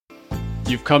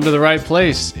You've come to the right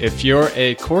place. If you're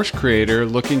a course creator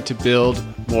looking to build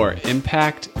more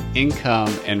impact,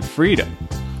 income, and freedom,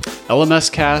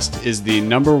 LMS Cast is the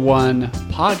 #1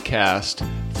 podcast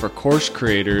for course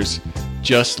creators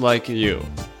just like you.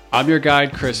 I'm your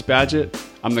guide, Chris Badgett.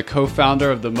 I'm the co-founder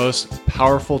of the most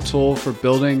powerful tool for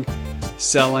building,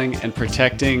 selling, and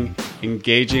protecting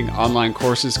engaging online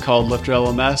courses called Lifter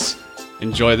LMS.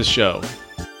 Enjoy the show.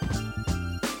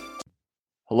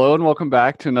 Hello and welcome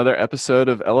back to another episode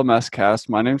of LMS Cast.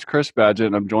 My name is Chris Badgett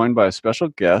and I'm joined by a special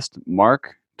guest,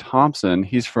 Mark Thompson.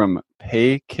 He's from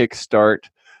PayKickstart,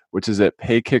 which is at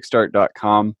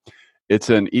paykickstart.com. It's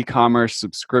an e-commerce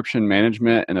subscription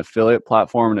management and affiliate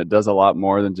platform, and it does a lot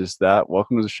more than just that.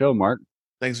 Welcome to the show, Mark.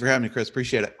 Thanks for having me, Chris.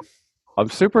 Appreciate it. I'm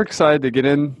super excited to get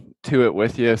into it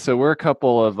with you. So we're a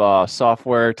couple of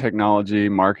software, technology,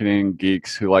 marketing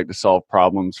geeks who like to solve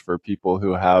problems for people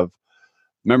who have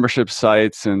membership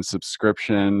sites and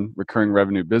subscription recurring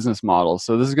revenue business models.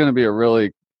 So this is going to be a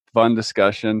really fun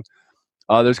discussion.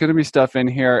 There's going to be stuff in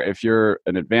here if you're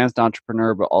an advanced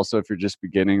entrepreneur, but also if you're just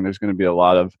beginning, there's going to be a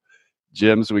lot of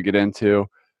gems we get into.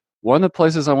 One of the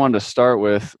places I wanted to start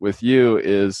with you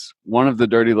is one of the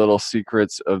dirty little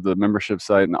secrets of the membership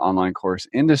site and the online course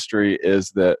industry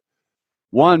is that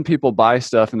one, people buy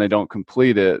stuff and they don't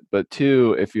complete it. But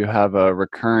two, if you have a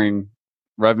recurring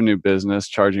revenue business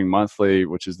charging monthly,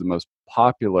 which is the most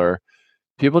popular,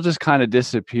 people just kind of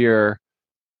disappear,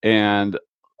 and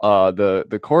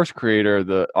the course creator,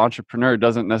 the entrepreneur,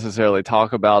 doesn't necessarily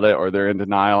talk about it, or they're in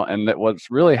denial. And that what's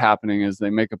really happening is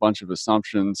they make a bunch of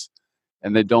assumptions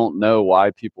and they don't know why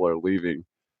people are leaving.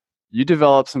 You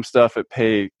develop some stuff at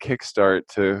PayKickstart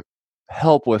to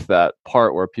help with that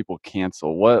part where people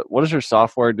cancel. What does your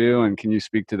software do, and can you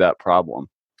speak to that problem?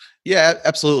 Yeah,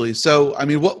 absolutely. So, I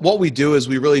mean, what we do is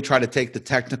we really try to take the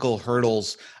technical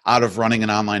hurdles out of running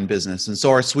an online business. And so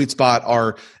our sweet spot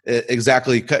are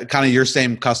exactly kind of your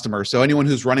same customer. So anyone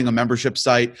who's running a membership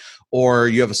site, or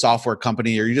you have a software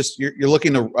company, or you're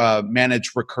looking to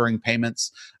manage recurring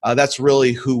payments, that's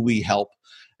really who we help.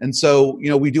 And so,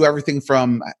 we do everything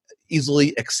from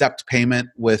easily accept payment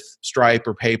with Stripe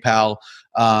or PayPal,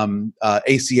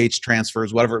 ACH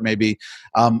transfers, whatever it may be,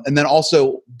 and then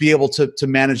also be able to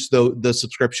manage the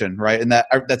subscription, right? And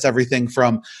that's everything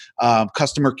from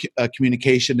customer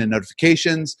communication and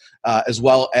notifications, as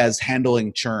well as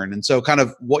handling churn. And so, kind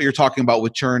of what you're talking about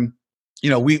with churn,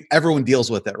 everyone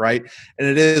deals with it, right? And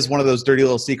it is one of those dirty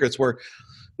little secrets where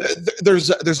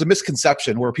there's a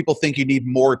misconception where people think you need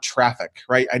more traffic,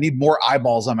 right? I need more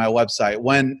eyeballs on my website,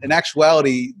 when in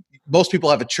actuality, most people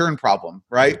have a churn problem,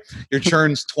 right? Your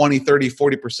churn's 20, 30,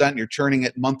 40%. You're churning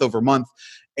it month over month.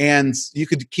 And you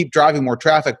could keep driving more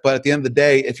traffic, but at the end of the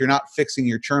day, if you're not fixing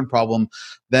your churn problem,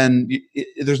 then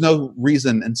there's no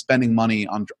reason in spending money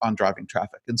on driving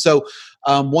traffic. And so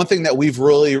one thing that we've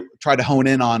really tried to hone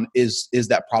in on is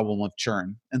that problem of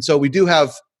churn. And so we do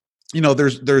have,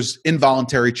 there's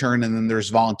involuntary churn and then there's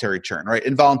voluntary churn, right?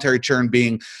 Involuntary churn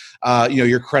being,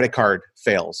 your credit card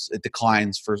fails, it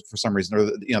declines for some reason, or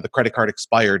the credit card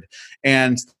expired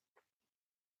and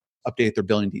update their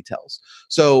billing details.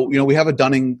 So, we have a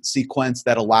Dunning sequence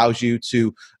that allows you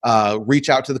to reach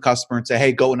out to the customer and say,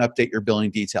 hey, go and update your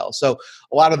billing details. So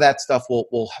a lot of that stuff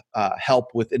will help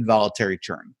with involuntary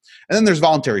churn. And then there's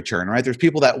voluntary churn, right? There's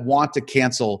people that want to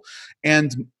cancel.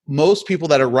 And most people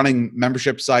that are running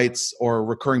membership sites or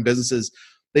recurring businesses,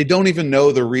 they don't even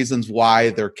know the reasons why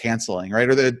they're canceling, right?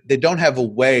 Or they don't have a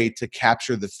way to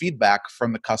capture the feedback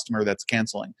from the customer that's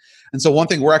canceling. And so one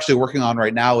thing we're actually working on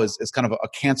right now is kind of a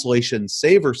cancellation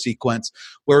saver sequence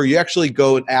where you actually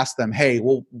go and ask them, hey,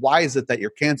 well, why is it that you're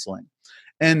canceling?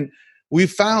 And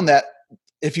we've found that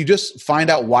if you just find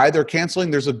out why they're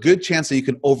canceling, there's a good chance that you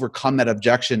can overcome that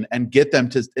objection and get them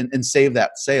to and save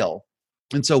that sale.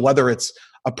 And so whether it's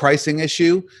a pricing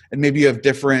issue, and maybe you have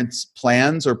different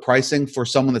plans or pricing for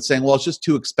someone that's saying, well, it's just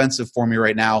too expensive for me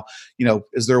right now.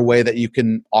 Is there a way that you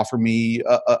can offer me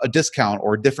a discount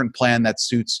or a different plan that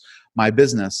suits my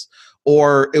business?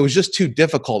 Or it was just too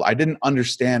difficult. I didn't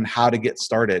understand how to get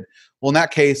started. Well, in that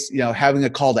case, having a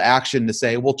call to action to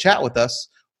say, well, chat with us.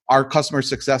 Our customer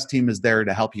success team is there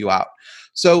to help you out.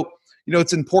 So,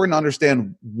 it's important to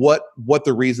understand what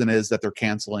the reason is that they're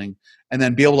canceling, and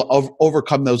then be able to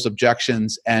overcome those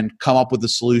objections and come up with a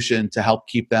solution to help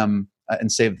keep them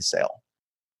and save the sale.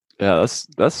 Yeah,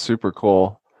 that's super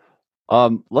cool.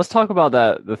 Let's talk about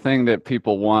the thing that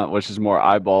people want, which is more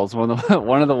eyeballs. One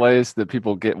of the ways that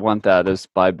people want that is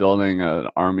by building an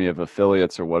army of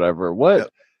affiliates or whatever. What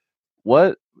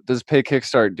does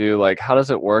PayKickstart do? Like, how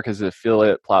does it work as an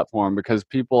affiliate platform? Because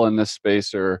people in this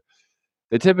space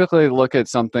they typically look at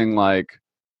something like,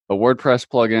 a WordPress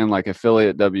plugin like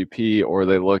Affiliate WP, or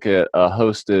they look at a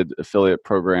hosted affiliate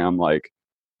program like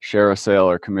Share a Sale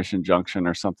or Commission Junction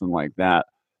or something like that.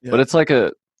 But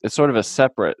Yep. it's sort of a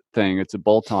separate thing. It's a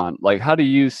bolt-on. Like, how do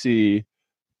you see,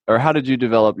 or how did you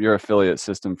develop your affiliate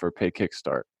system for Pay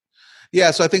Kickstart?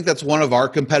 Yeah, so I think that's one of our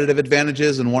competitive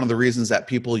advantages, and one of the reasons that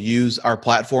people use our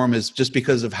platform is just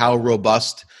because of how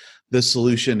robust the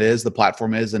solution is, the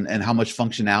platform is, and how much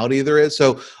functionality there is.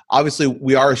 So obviously,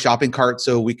 we are a shopping cart,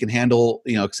 so we can handle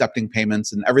accepting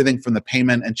payments and everything from the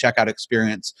payment and checkout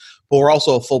experience. But we're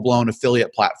also a full-blown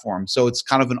affiliate platform, so it's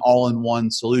kind of an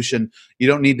all-in-one solution. You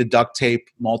don't need to duct tape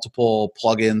multiple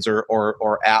plugins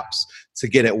or apps to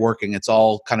get it working. It's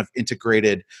all kind of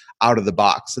integrated out of the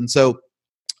box, and so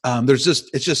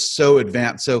it's just so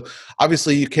advanced. So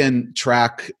obviously you can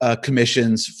track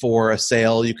commissions for a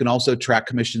sale. You can also track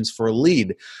commissions for a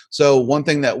lead. So one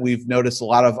thing that we've noticed a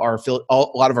lot of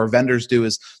our vendors do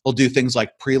is they'll do things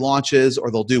like pre-launches, or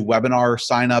they'll do webinar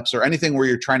signups, or anything where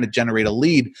you're trying to generate a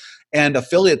lead. And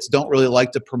affiliates don't really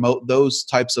like to promote those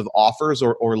types of offers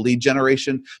or lead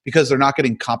generation, because they're not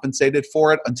getting compensated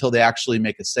for it until they actually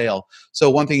make a sale. So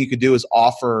one thing you could do is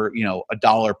offer,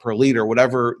 $1 per lead or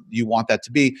whatever you want that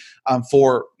to be,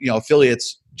 for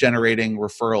affiliates generating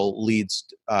referral leads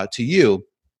to you.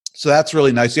 So that's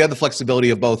really nice. You have the flexibility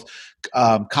of both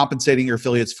compensating your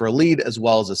affiliates for a lead as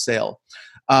well as a sale.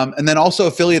 And then also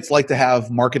affiliates like to have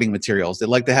marketing materials. They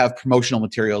like to have promotional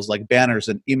materials like banners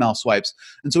and email swipes.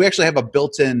 And so we actually have a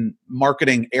built-in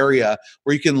marketing area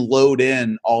where you can load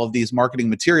in all of these marketing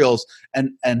materials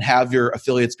and have your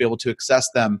affiliates be able to access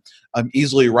them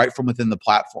easily right from within the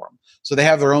platform. So they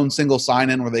have their own single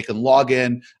sign-in where they can log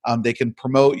in, they can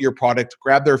promote your product,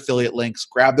 grab their affiliate links,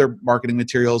 grab their marketing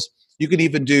materials. You can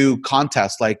even do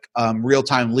contests like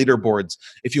real-time leaderboards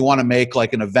if you want to make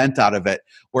like an event out of it,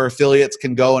 where affiliates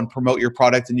can go and promote your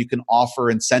product, and you can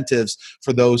offer incentives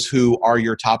for those who are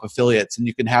your top affiliates, and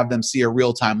you can have them see a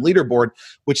real-time leaderboard,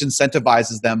 which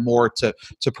incentivizes them more to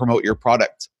promote your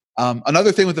product.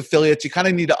 Another thing with affiliates, you kind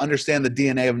of need to understand the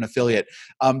DNA of an affiliate.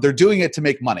 They're doing it to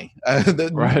make money,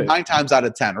 Right. 9 times out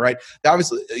of 10, right?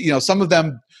 Obviously, some of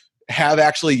them have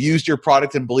actually used your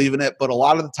product and believe in it, but a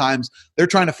lot of the times they're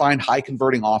trying to find high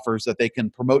converting offers that they can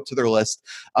promote to their list,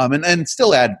 and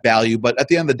still add value. But at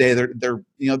the end of the day,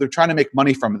 they're trying to make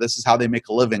money from it. This is how they make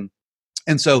a living.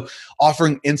 And so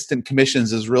offering instant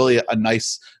commissions is really a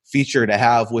nice feature to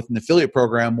have with an affiliate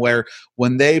program, where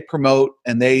when they promote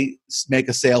and they make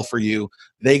a sale for you,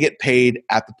 they get paid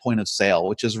at the point of sale,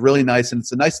 which is really nice. And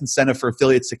it's a nice incentive for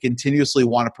affiliates to continuously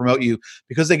want to promote you,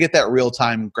 because they get that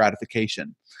real-time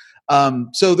gratification.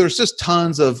 So there's just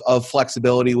tons of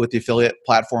flexibility with the affiliate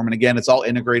platform. And again, it's all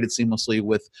integrated seamlessly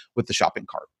with the shopping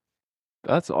cart.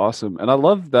 That's awesome. And I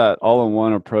love that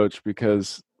all-in-one approach,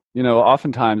 because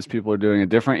oftentimes people are doing a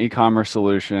different e-commerce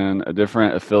solution, a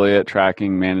different affiliate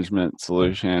tracking management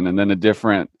solution, and then a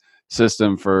different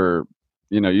system for,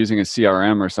 using a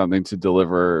CRM or something to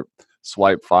deliver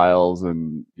swipe files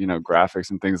and, graphics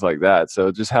and things like that.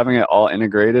 So just having it all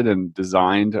integrated and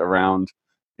designed around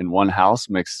in one house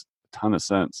makes a ton of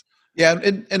sense. Yeah.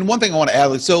 And one thing I want to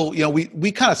add, so,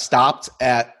 we kind of stopped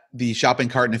at the shopping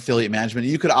cart and affiliate management.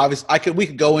 We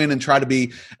could go in and try to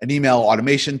be an email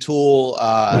automation tool,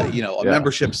 a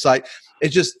membership site.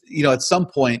 It's just, at some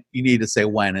point you need to say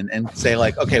when, and say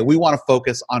like, okay, we want to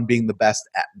focus on being the best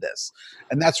at this.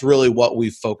 And that's really what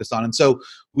we've focused on. And so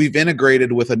we've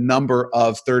integrated with a number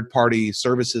of third-party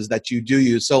services that you do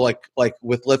use. So like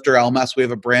with Lifter LMS, we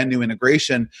have a brand new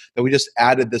integration that we just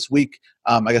added this week.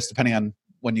 I guess depending on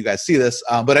when you guys see this.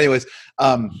 But anyways,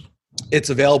 it's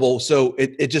available. So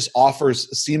it just offers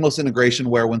seamless integration,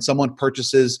 where when someone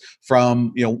purchases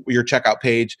from your checkout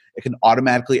page, it can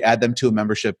automatically add them to a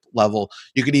membership level.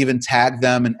 You can even tag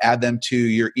them and add them to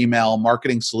your email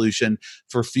marketing solution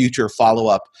for future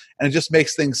follow-up. And it just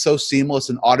makes things so seamless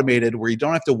and automated, where you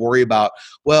don't have to worry about,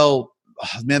 well,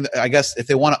 man, I guess if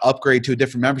they want to upgrade to a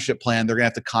different membership plan, they're going to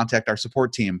have to contact our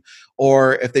support team.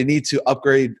 Or if they need to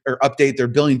upgrade or update their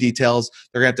billing details,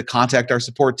 they're going to have to contact our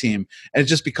support team. And it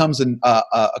just becomes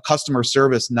a customer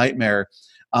service nightmare.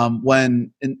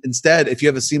 When instead, if you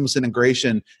have a seamless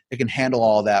integration, it can handle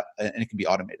all of that, and it can be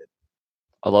automated.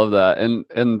 I love that.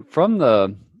 And from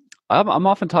I'm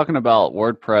often talking about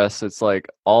WordPress. It's like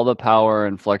all the power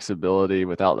and flexibility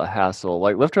without the hassle.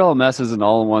 Like Lifter LMS is an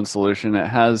all-in-one solution. It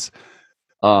has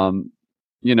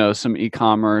some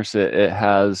e-commerce. It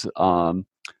has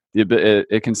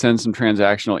it can send some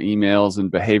transactional emails and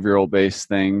behavioral based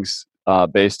things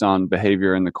based on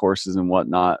behavior in the courses and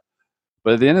whatnot.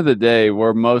 But at the end of the day,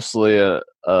 we're mostly a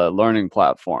learning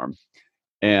platform,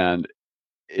 and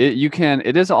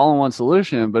it is all-in-one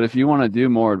solution, but if you want to do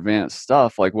more advanced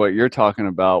stuff like what you're talking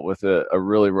about with a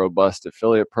really robust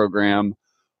affiliate program,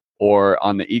 or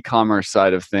on the e-commerce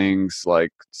side of things,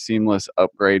 like seamless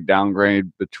upgrade, downgrade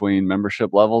between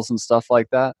membership levels and stuff like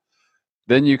that,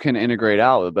 then you can integrate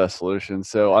out the best solution.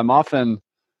 So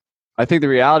I think the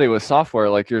reality with software,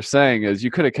 like you're saying, is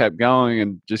you could have kept going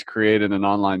and just created an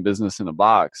online business in a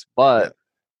box. Yeah. But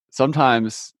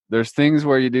sometimes there's things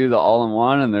where you do the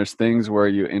all-in-one, and there's things where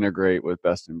you integrate with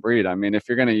best in breed. I mean, if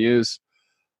you're going to use,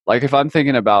 like if I'm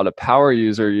thinking about a power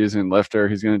user using Lifter,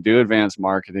 who's going to do advanced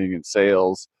marketing and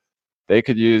sales, they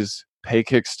could use Pay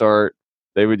Kickstart.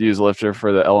 They would use Lifter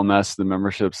for the LMS, the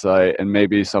membership site, and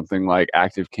maybe something like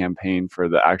Active Campaign for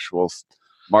the actual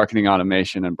marketing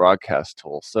automation and broadcast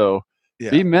tool. So Yeah.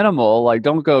 be minimal. Like,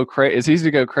 don't go crazy. It's easy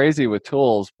to go crazy with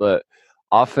tools, but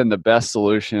often the best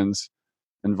solutions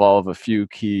involve a few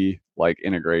key like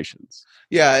integrations.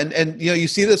 Yeah, and you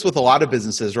see this with a lot of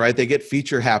businesses, right? They get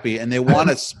feature happy and they want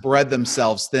to spread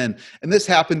themselves thin. And this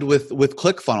happened with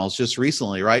ClickFunnels just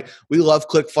recently, right? We love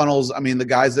ClickFunnels. I mean, the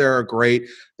guys there are great.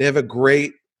 They have a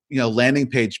great landing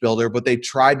page builder, but they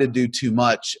tried to do too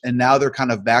much, and now they're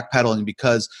kind of backpedaling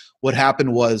because what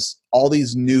happened was all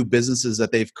these new businesses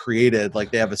that they've created,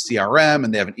 like they have a CRM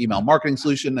and they have an email marketing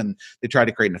solution and they try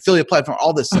to create an affiliate platform,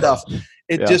 all this stuff.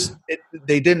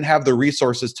 They didn't have the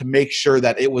resources to make sure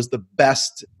that it was the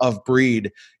best of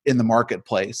breed in the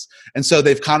marketplace. And so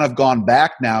they've kind of gone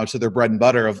back now to their bread and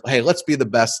butter of, hey, let's be the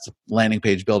best landing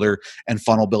page builder and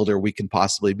funnel builder we can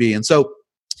possibly be. And so,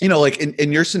 like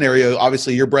in your scenario,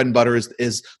 obviously your bread and butter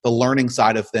is the learning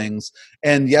side of things.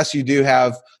 And yes, you do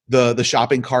have the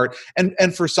shopping cart.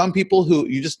 And for some people who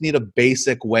you just need a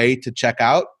basic way to check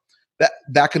out,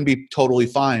 that can be totally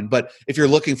fine. But if you're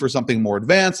looking for something more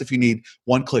advanced, if you need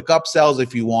one-click upsells,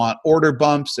 if you want order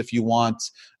bumps, if you want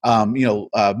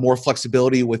more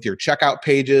flexibility with your checkout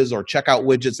pages or checkout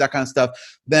widgets, that kind of stuff,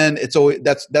 then it's always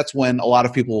that's when a lot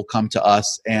of people will come to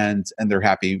us and they're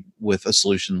happy with a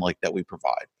solution like that we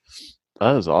provide.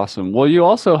 That is awesome. Well, you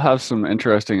also have some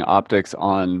interesting optics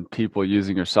on people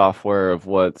using your software of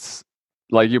what's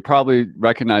like, you're probably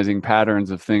recognizing patterns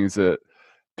of things that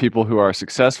people who are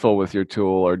successful with your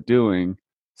tool are doing.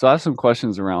 So I have some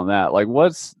questions around that. Like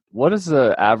what is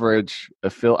the average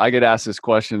affiliate? I get asked this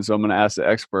question, so I'm going to ask the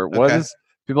expert. Okay.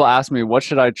 People ask me, what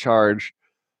should I charge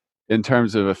in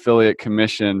terms of affiliate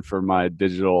commission for my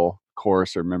digital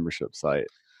course or membership site?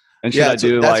 And should I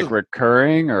do like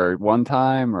recurring or one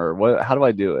time, or what? How do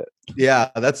I do it? Yeah,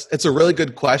 it's a really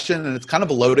good question, and it's kind of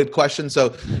a loaded question.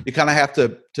 So you kind of have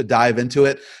to dive into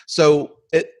it. So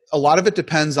a lot of it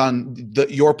depends on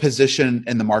your position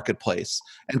in the marketplace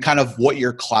and kind of what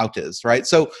your clout is, right?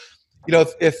 So,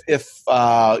 if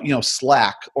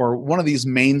Slack or one of these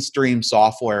mainstream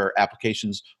software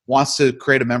applications wants to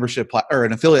create a membership or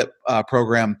an affiliate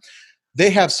program, they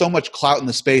have so much clout in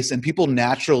the space and people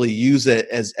naturally use it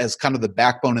as kind of the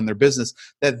backbone in their business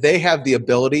that they have the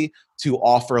ability to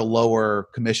offer a lower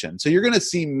commission. So you're going to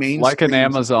see mainstream, like an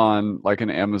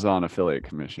Amazon affiliate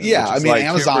commission. Yeah, I mean, like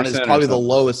Amazon is probably the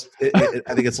lowest.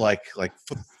 I think it's like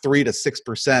 3 to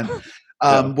 6%,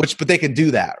 but they can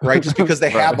do that, right? Just because they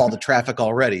have all the traffic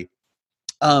already.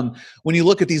 When you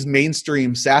look at these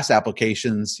mainstream SaaS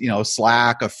applications,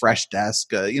 Slack, a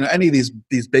Freshdesk, any of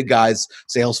these big guys,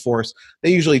 Salesforce,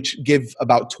 they usually give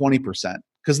about 20%.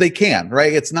 Because they can,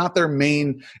 right? It's not their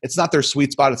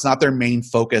sweet spot. It's not their main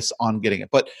focus on getting it.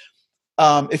 But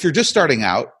if you're just starting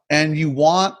out and you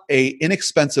want a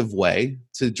inexpensive way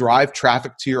to drive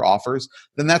traffic to your offers,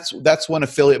 then that's when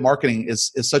affiliate marketing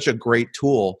is such a great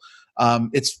tool.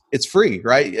 It's free,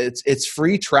 right? It's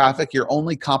free traffic. You're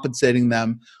only compensating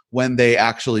them when they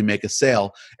actually make a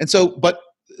sale. And so, but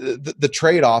the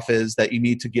trade-off is that you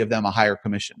need to give them a higher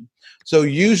commission. So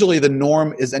usually the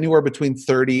norm is anywhere between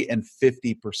 30 and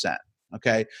 50%.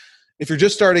 Okay. If you're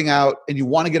just starting out and you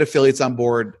want to get affiliates on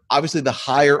board, obviously the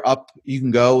higher up you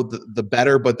can go, the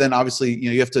better. But then obviously,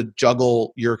 you have to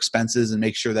juggle your expenses and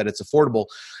make sure that it's affordable.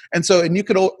 And so, and you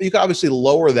could obviously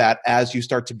lower that as you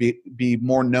start to be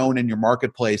more known in your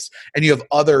marketplace, and you have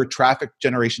other traffic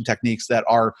generation techniques that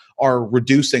are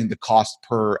reducing the cost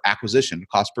per acquisition,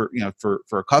 cost per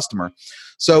for a customer.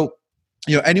 So,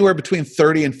 anywhere between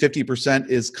 30 and 50%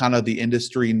 is kind of the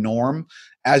industry norm.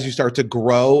 As you start to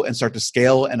grow and start to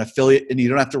scale an affiliate, and you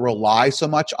don't have to rely so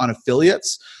much on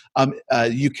affiliates,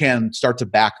 you can start to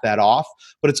back that off.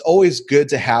 But it's always good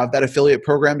to have that affiliate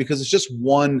program because it's just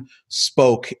one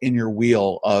spoke in your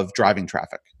wheel of driving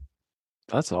traffic.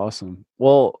 That's awesome.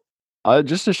 Well,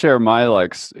 just to share my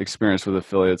experience with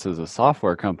affiliates as a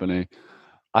software company,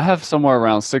 I have somewhere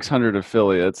around 600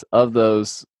 affiliates. Of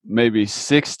those, maybe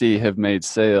 60 have made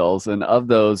sales, and of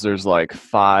those there's like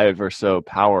 5 or so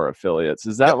power affiliates.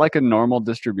 Is that Yep. like a normal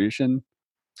distribution?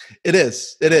 It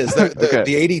is. It is. Okay.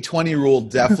 The 80-20 rule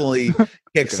definitely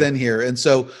kicks Okay. in here. And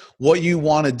so what you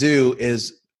want to do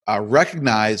is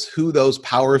recognize who those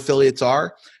power affiliates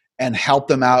are and help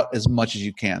them out as much as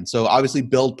you can. So obviously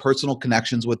build personal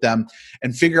connections with them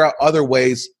and figure out other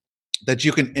ways that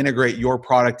you can integrate your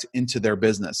product into their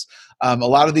business. A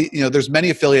lot of there's many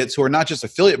affiliates who are not just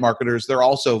affiliate marketers, they're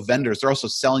also vendors. They're also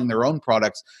selling their own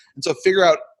products. And so figure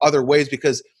out other ways,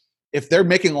 because if they're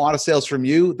making a lot of sales from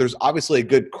you, there's obviously a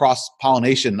good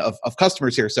cross-pollination of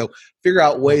customers here. So figure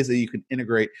out ways that you can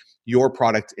integrate your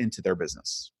product into their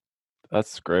business.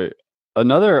 That's great.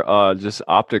 Another just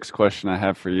optics question I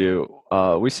have for you.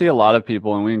 We see a lot of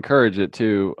people, and we encourage it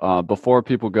too, before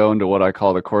people go into what I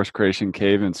call the course creation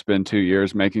cave and spend 2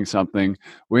 years making something,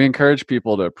 we encourage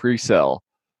people to pre-sell.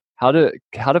 How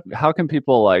can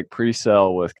people like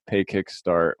pre-sell with Pay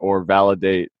Kickstart or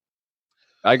validate?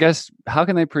 I guess, how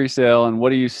can they pre-sale, and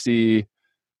what do you see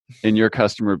in your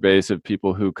customer base of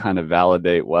people who kind of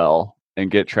validate well and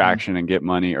get traction and get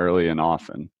money early and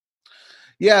often?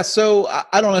 Yeah, so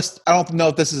I don't know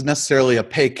if this is necessarily a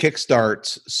pay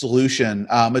kickstart solution.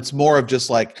 It's more of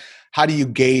just like, how do you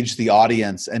gauge the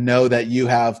audience and know that you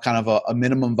have kind of a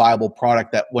minimum viable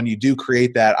product that when you do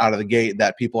create that out of the gate,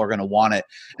 that people are going to want it.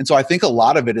 And so I think a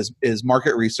lot of it is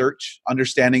market research,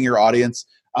 understanding your audience,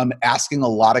 asking a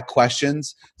lot of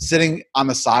questions, sitting on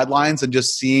the sidelines and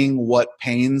just seeing what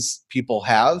pains people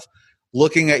have,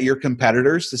 looking at your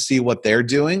competitors to see what they're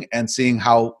doing and seeing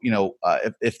how,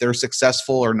 if they're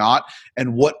successful or not,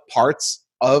 and what parts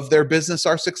of their business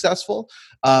are successful.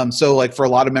 So like for a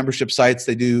lot of membership sites,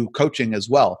 they do coaching as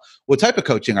well. What type of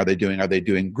coaching are they doing? Are they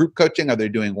doing group coaching? Are they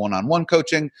doing one-on-one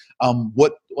coaching?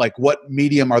 What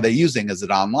medium are they using? Is it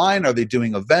online? Are they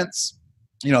doing events?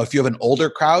 If you have an older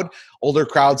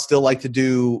crowds still like to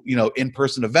do,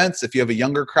 in-person events. If you have a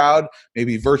younger crowd,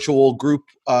 maybe virtual group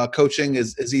coaching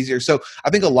is easier. So I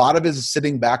think a lot of it is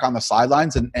sitting back on the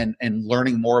sidelines and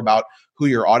learning more about who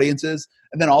your audience is.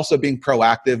 And then also being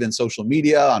proactive in social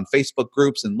media, on Facebook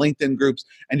groups and LinkedIn groups,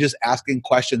 and just asking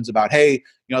questions about, hey,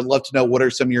 I'd love to know what are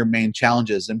some of your main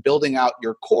challenges, and building out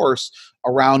your course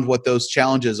around what those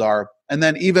challenges are. And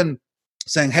then even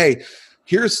saying, hey,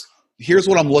 here's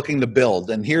what I'm looking to build,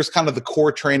 and here's kind of the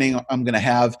core training I'm going to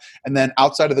have. And then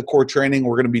outside of the core training,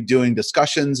 we're going to be doing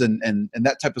discussions and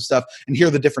that type of stuff. And here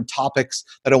are the different topics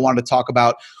that I wanted to talk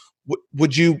about.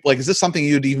 Would you like, is this something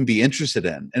you'd even be interested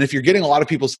in? And if you're getting a lot of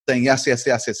people saying yes, yes,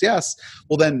 yes, yes, yes,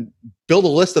 well then build a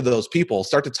list of those people,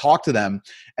 start to talk to them.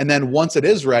 And then once it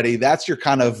is ready, that's your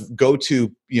kind of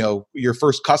go-to, your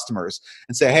first customers,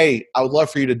 and say, hey, I would love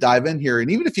for you to dive in here.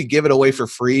 And even if you give it away for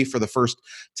free for the first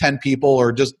 10 people,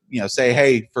 or just, say,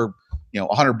 hey, for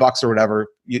 $100 or whatever,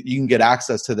 you can get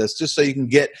access to this, just so you can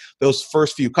get those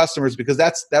first few customers, because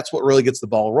that's what really gets the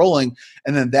ball rolling.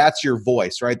 And then that's your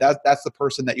voice, right? That's the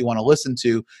person that you want to listen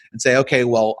to and say, okay,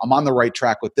 well, I'm on the right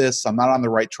track with this, I'm not on the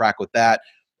right track with that.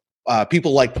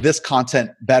 People like this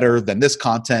content better than this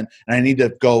content, and I need to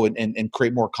go and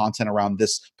create more content around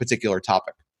this particular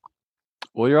topic.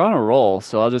 Well, you're on a roll,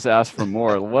 so I'll just ask for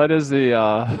more. What is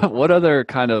the what other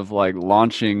kind of like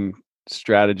launching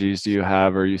strategies do you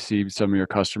have, or you see some of your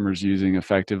customers using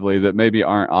effectively, that maybe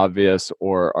aren't obvious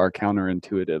or are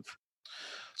counterintuitive?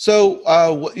 So,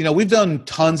 we've done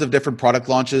tons of different product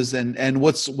launches, and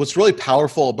what's really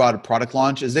powerful about a product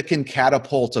launch is it can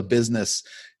catapult a business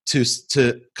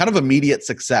to kind of immediate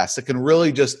success. It can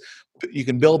really you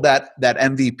can build that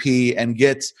MVP and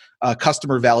get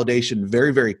customer validation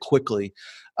very, very quickly.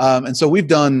 And so we've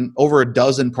done over a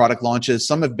dozen product launches.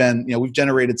 Some have been, we've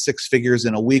generated 6 figures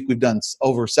in a week. We've done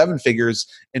over 7 figures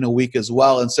in a week as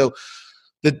well. And so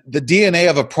the DNA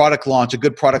of a product launch, a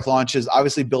good product launch, is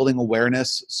obviously building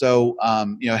awareness. So,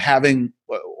 having,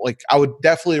 like, I would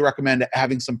definitely recommend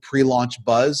having some pre-launch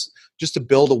buzz, just to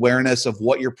build awareness of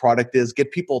what your product is,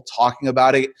 get people talking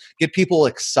about it, get people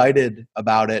excited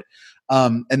about it.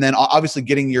 And then obviously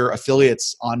getting your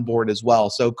affiliates on board as well.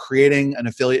 So creating an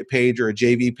affiliate page or a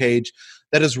JV page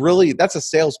that's a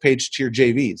sales page to your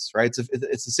JVs, right?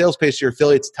 It's a sales page to your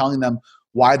affiliates, telling them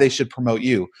why they should promote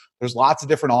you. There's lots of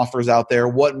different offers out there.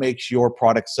 What makes your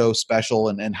product so special,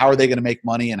 and how are they going to make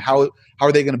money, and how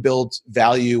are they going to build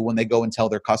value when they go and tell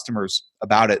their customers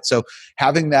about it? So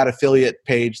having that affiliate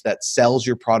page that sells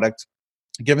your product,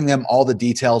 giving them all the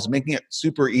details, making it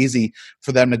super easy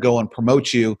for them to go and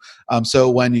promote you. So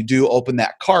when you do open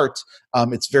that cart,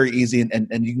 it's very easy,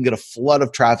 and you can get a flood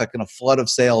of traffic and a flood of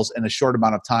sales in a short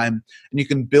amount of time, and you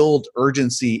can build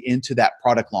urgency into that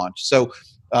product launch. So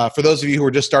for those of you who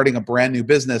are just starting a brand new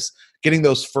business, getting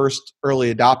those first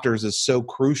early adopters is so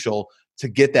crucial to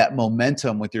get that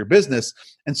momentum with your business.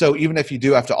 And so even if you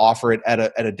do have to offer it at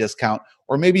a discount,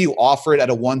 or maybe you offer it at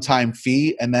a one-time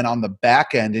fee, and then on the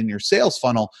back end in your sales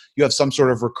funnel, you have some sort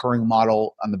of recurring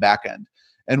model on the back end.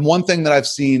 And one thing that I've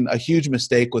seen a huge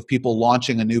mistake with people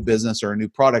launching a new business or a new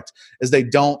product is they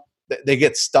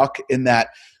get stuck in that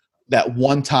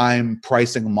one-time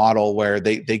pricing model where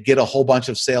they get a whole bunch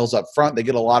of sales up front, they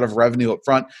get a lot of revenue up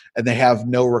front, and they have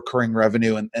no recurring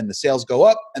revenue, and the sales go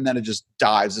up, and then it just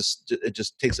dives. It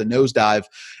just takes a nosedive,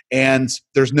 and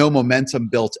there's no momentum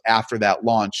built after that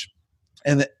launch.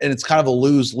 And it's kind of a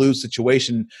lose-lose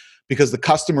situation, because the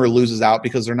customer loses out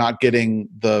because they're not getting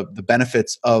the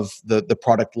benefits of the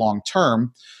product long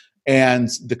term, and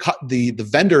the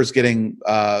vendors getting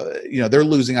they're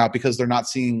losing out because they're not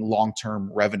seeing long-term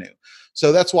revenue.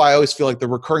 So that's why I always feel like the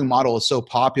recurring model is so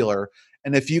popular.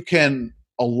 And if you can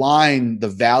align the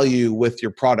value with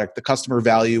your product, the customer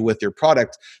value with your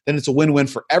product, then it's a win-win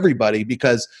for everybody,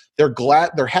 because they're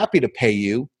happy to pay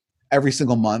you every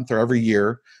single month or every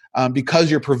year,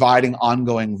 because you're providing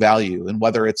ongoing value. And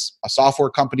whether it's a software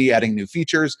company adding new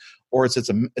features, or it's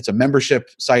a membership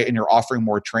site and you're offering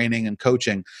more training and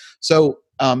coaching. So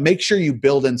make sure you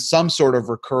build in some sort of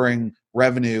recurring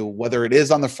revenue, whether it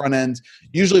is on the front end.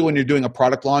 Usually when you're doing a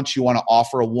product launch, you want to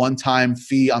offer a one-time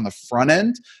fee on the front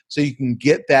end so you can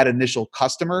get that initial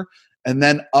customer and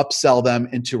then upsell them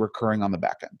into recurring on the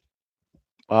back end.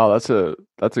 Wow, that's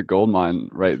a gold mine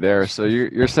right there. So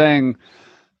you're saying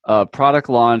product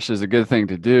launch is a good thing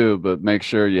to do, but make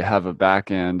sure you have a back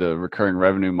end, a recurring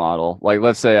revenue model. Like,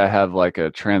 let's say I have like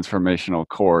a transformational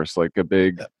course, like a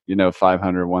big, $500,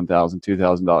 $1,000,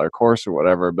 $2,000 course or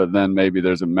whatever. But then maybe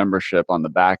there's a membership on the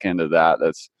back end of that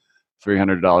that's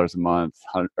 $300 a month,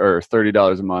 or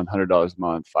 $30 a month, $100 a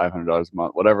month, $500 a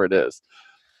month, whatever it is.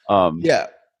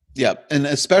 Yeah, and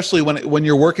especially when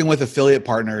you're working with affiliate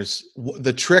partners,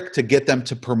 the trick to get them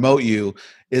to promote you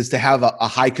is to have a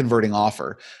high converting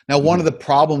offer. Now, one of the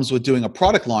problems with doing a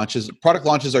product launch is product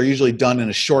launches are usually done in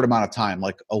a short amount of time,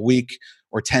 like a week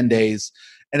or 10 days.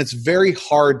 And it's very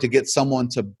hard to get someone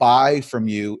to buy from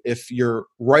you if you're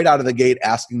right out of the gate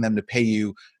asking them to pay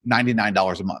you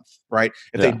 $99 a month, right?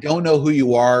 If they don't know who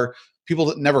you are, people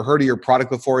that never heard of your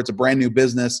product before, it's a brand new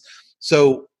business.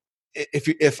 So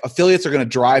if affiliates are going to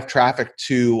drive traffic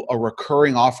to a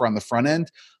recurring offer on the front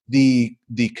end, the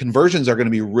conversions are going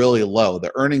to be really low.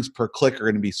 The earnings per click are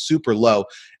going to be super low,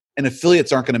 and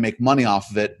affiliates aren't going to make money off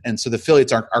of it. And so the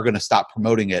affiliates are going to stop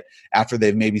promoting it after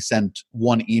they've maybe sent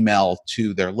one email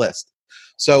to their list.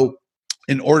 So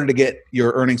in order to get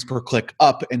your earnings per click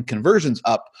up and conversions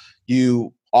up,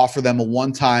 you offer them a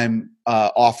one-time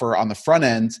offer on the front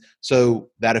end so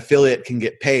that affiliate can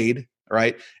get paid,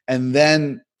 right? And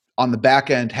then on the back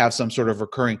end have some sort of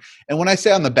recurring. And when I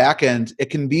say on the back end,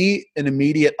 it can be an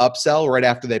immediate upsell right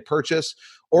after they purchase,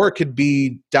 or it could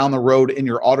be down the road in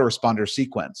your autoresponder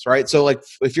sequence, right? So like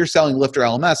if you're selling Lifter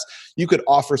LMS, you could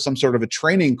offer some sort of a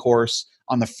training course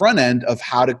on the front end of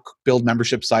how to build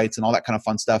membership sites and all that kind of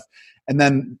fun stuff. And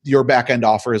then your back end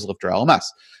offer is Lifter LMS,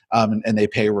 and they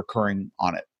pay recurring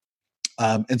on it.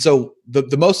 And so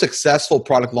the most successful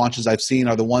product launches I've seen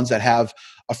are the ones that have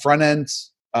a front end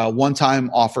one-time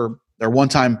offer, their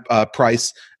one-time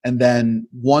price, and then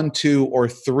 1, 2, or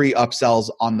 3 upsells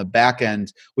on the back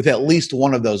end, with at least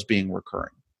one of those being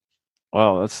recurring.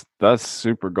 Wow, that's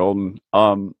super golden.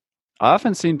 I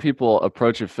often seen people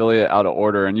approach affiliate out of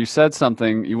order, and you said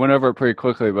something, you went over it pretty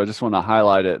quickly, but I just want to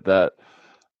highlight it, that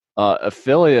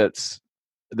affiliates,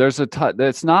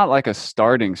 it's not like a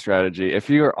starting strategy. If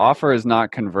your offer is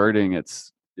not converting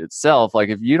itself, like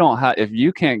if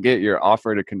you can't get your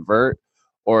offer to convert,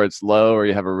 or it's low, or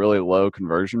you have a really low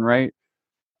conversion rate,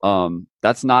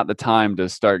 that's not the time to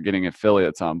start getting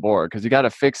affiliates on board, because you got to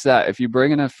fix that. If you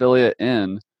bring an affiliate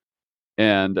in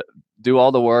and do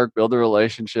all the work, build a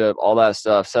relationship, all that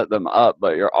stuff, set them up,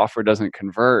 but your offer doesn't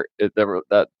convert,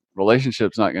 that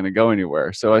relationship's not going to go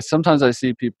anywhere. So sometimes I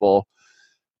see people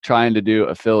trying to do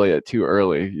affiliate too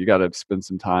early. You got to spend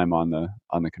some time on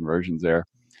the conversions there.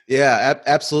 Yeah,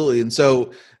 absolutely. And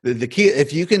so the key,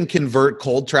 if you can convert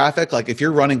cold traffic, like if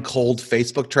you're running cold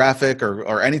Facebook traffic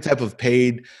or any type of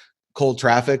paid cold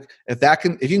traffic, if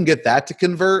you can get that to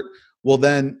convert, well,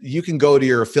 then you can go to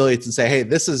your affiliates and say, hey,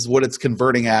 this is what it's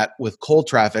converting at with cold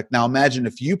traffic. Now imagine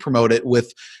if you promote it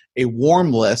with a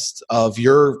warm list of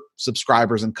your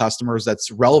subscribers and customers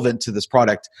that's relevant to this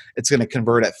product, it's going to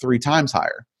convert at 3 times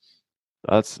higher.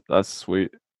 That's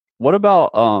sweet. What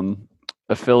about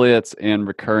affiliates and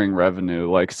recurring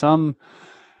revenue?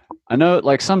 I know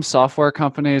like some software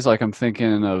companies, like I'm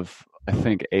thinking of I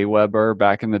think Aweber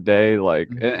back in the day, like,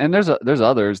 and there's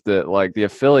others that like the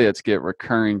affiliates get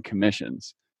recurring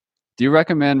commissions. Do you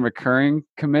recommend recurring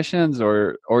commissions,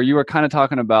 or you were kind of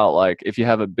talking about like if you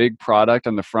have a big product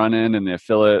on the front end and the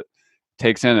affiliate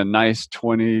takes in a nice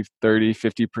 20, 30,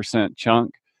 50%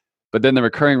 chunk, but then the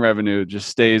recurring revenue just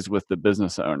stays with the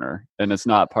business owner and it's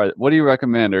not what do you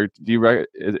recommend, or do you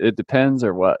it depends,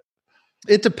 or what?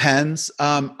 It depends.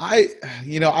 I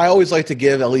always like to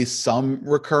give at least some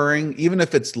recurring, even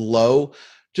if it's low,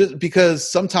 just because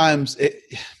sometimes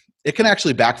it can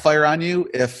actually backfire on you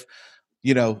if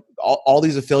all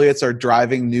these affiliates are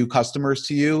driving new customers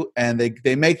to you, and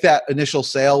they make that initial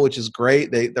sale, which is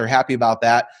great. They're happy about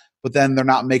that, but then they're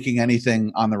not making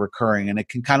anything on the recurring, and it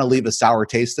can kind of leave a sour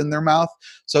taste in their mouth.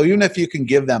 So even if you can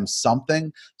give them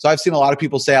something, so I've seen a lot of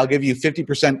people say, I'll give you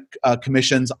 50%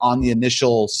 commissions on the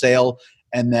initial sale,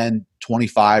 and then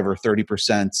 25 or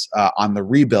 30% on the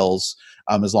rebills,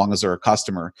 as long as they're a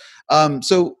customer.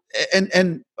 So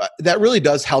that really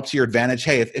does help to your advantage.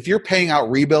 Hey, if you're paying out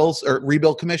rebills or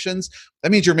rebill commissions,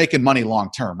 that means you're making money long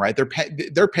term, right?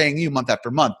 They're paying you month after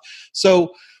month.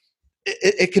 So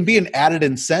it can be an added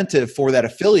incentive for that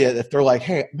affiliate if they're like,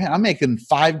 hey, man, I'm making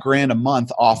 $5,000 a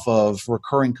month off of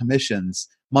recurring commissions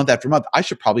month after month. I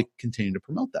should probably continue to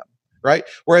promote them. Right.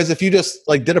 Whereas if you just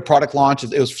like did a product launch,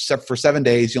 it was for 7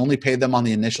 days, you only paid them on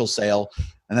the initial sale,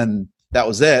 and then that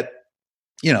was it.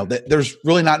 There's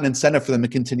really not an incentive for them to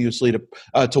continuously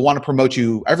to want to promote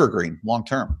you evergreen long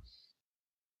term.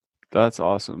 That's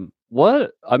awesome.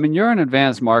 You're an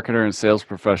advanced marketer and sales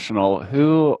professional.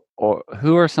 Who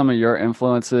are some of your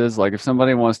influences? Like if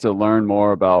somebody wants to learn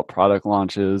more about product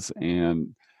launches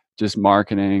and just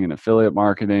marketing and affiliate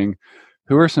marketing,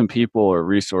 who are some people or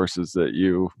resources that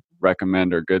you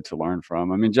recommend are good to learn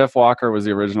from? I mean, Jeff Walker was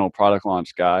the original product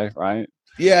launch guy, right?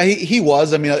 Yeah, he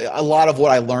was. I mean, a lot of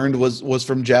what I learned was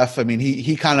from Jeff. I mean,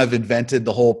 he kind of invented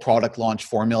the whole product launch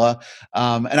formula,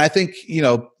 and I think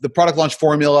the product launch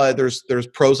formula. There's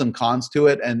pros and cons to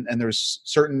it, and there's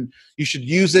certain you should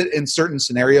use it in certain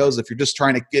scenarios if you're just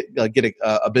trying to get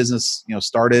a business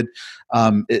started,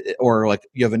 or like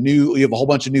you have a whole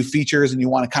bunch of new features and you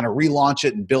want to kind of relaunch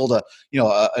it and build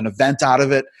an event out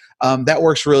of it. That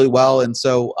works really well, and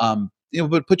so.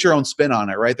 But put your own spin on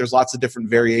it, right? There's lots of different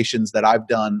variations that I've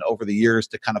done over the years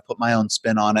to kind of put my own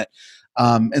spin on it.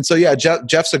 And so, yeah,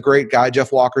 Jeff's a great guy.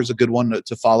 Jeff Walker's a good one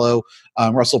to follow.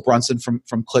 Russell Brunson from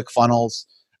ClickFunnels.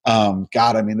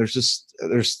 God, I mean, there's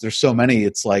so many.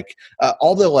 It's like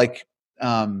all the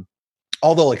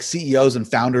CEOs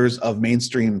and founders of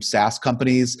mainstream SaaS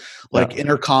companies like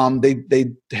Intercom,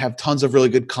 they have tons of really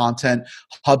good content.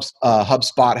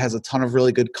 HubSpot has a ton of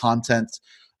really good content.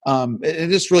 It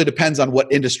just really depends on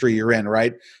what industry you're in,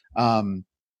 right? I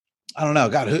don't know.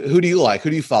 God, who do you like? Who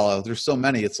do you follow? There's so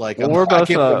many. It's like I can't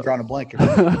believe drawing a blank.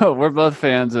 We're both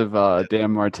fans of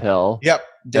Dan Martell. Yep,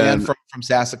 Dan from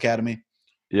SaaS Academy.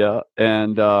 Yeah,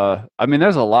 and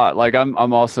there's a lot. Like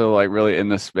I'm also like really in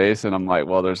this space, and I'm like,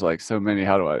 well, there's like so many.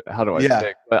 How do I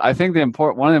pick? But I think one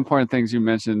of the important things you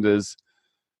mentioned is,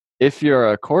 if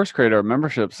you're a course creator or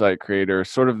membership site creator,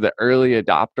 sort of the early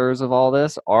adopters of all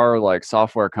this are like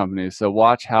software companies. So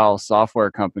watch how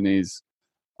software companies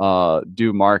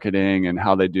do marketing and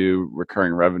how they do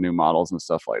recurring revenue models and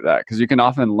stuff like that. Because you can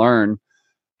often learn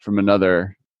from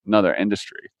another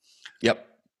industry. Yep.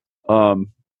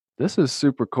 This is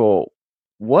super cool.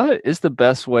 What is the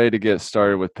best way to get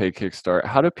started with Pay Kickstart?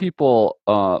 How do people,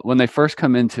 when they first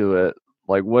come into it,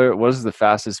 like what is the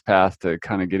fastest path to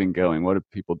kind of getting going? What do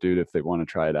people do if they want to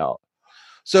try it out?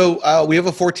 So we have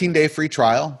a 14-day free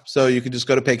trial. So you can just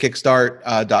go to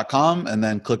paykickstart.com and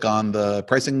then click on the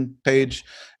pricing page.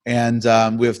 And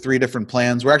we have 3 different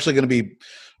plans. We're actually going to be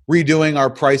redoing our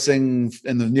pricing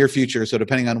in the near future. So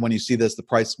depending on when you see this, the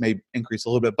price may increase a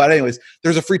little bit. But anyways,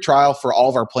 there's a free trial for all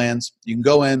of our plans. You can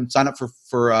go in, sign up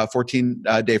for a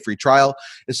 14-day free trial.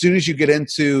 As soon as you get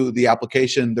into the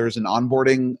application, there's an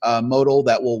onboarding modal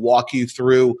that will walk you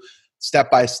through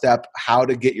step-by-step how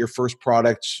to get your first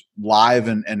product live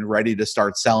and ready to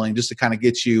start selling, just to kind of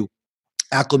get you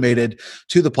acclimated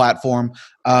to the platform.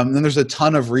 Then there's a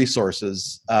ton of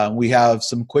resources. We have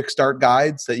some quick start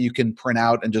guides that you can print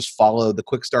out and just follow the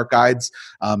quick start guides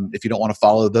if you don't want to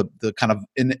follow the kind of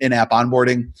in-app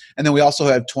onboarding. And then we also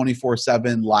have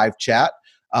 24/7 live chat.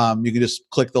 You can just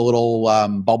click the little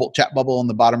chat bubble in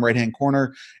the bottom right-hand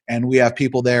corner, and we have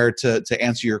people there to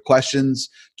answer your questions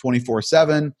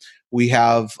 24/7. We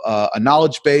have a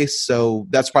knowledge base, so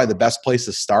that's probably the best place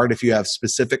to start if you have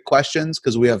specific questions,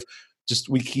 because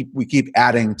we keep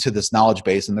adding to this knowledge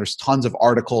base, and there's tons of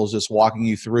articles just walking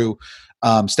you through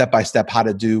step by step how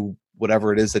to do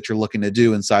whatever it is that you're looking to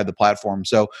do inside the platform.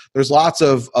 So there's lots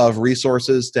of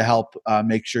resources to help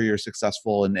make sure you're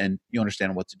successful and you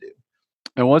understand what to do.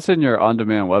 And what's in your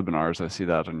on-demand webinars? I see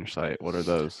that on your site. What are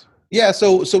those? Yeah,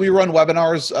 so we run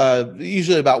webinars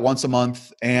usually about once a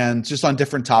month and just on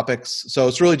different topics. So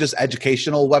it's really just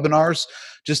educational webinars,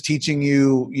 just teaching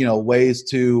you, ways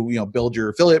to, build your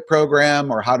affiliate program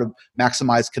or how to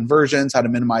maximize conversions, how to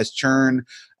minimize churn.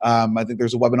 I think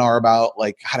there's a webinar about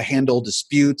like how to handle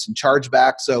disputes and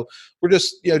chargebacks. So we're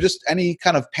just, just any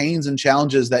kind of pains and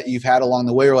challenges that you've had along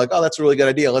the way. We're like, oh, that's a really good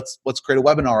idea. Let's create a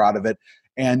webinar out of it,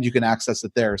 and you can access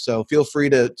it there. So feel free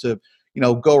to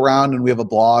go around, and we have a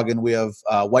blog, and we have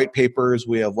white papers,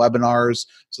 we have webinars.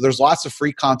 So there's lots of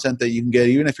free content that you can get,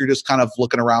 even if you're just kind of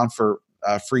looking around for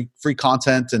free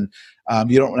content, and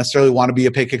you don't necessarily want to be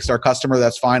a Pay Kickstart customer.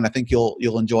 That's fine. I think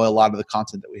you'll enjoy a lot of the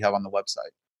content that we have on the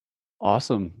website.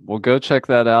 Awesome. Well, go check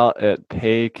that out at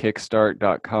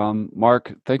paykickstart.com.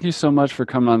 Mark, thank you so much for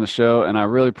coming on the show, and I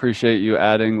really appreciate you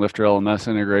adding Lifter LMS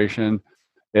integration.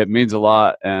 It means a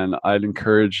lot, and I'd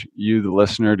encourage you, the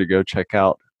listener, to go check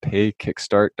out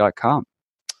paykickstart.com.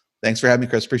 Thanks for having me,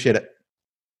 Chris. Appreciate it.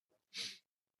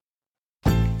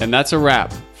 And that's a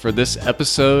wrap for this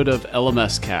episode of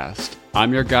LMS Cast.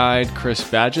 I'm your guide, Chris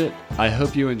Badgett. I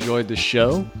hope you enjoyed the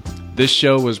show. This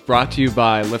show was brought to you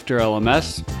by Lifter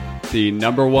LMS, the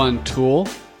 #1 tool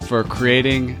for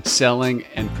creating, selling,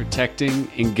 and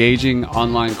protecting engaging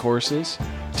online courses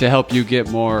to help you get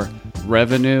more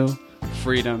revenue,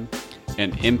 freedom,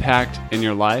 and impact in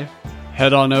your life.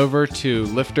 Head on over to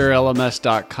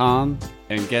lifterlms.com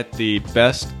and get the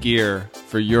best gear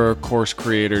for your course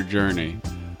creator journey.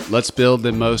 Let's build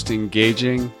the most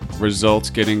engaging,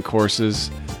 results-getting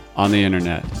courses on the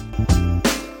internet.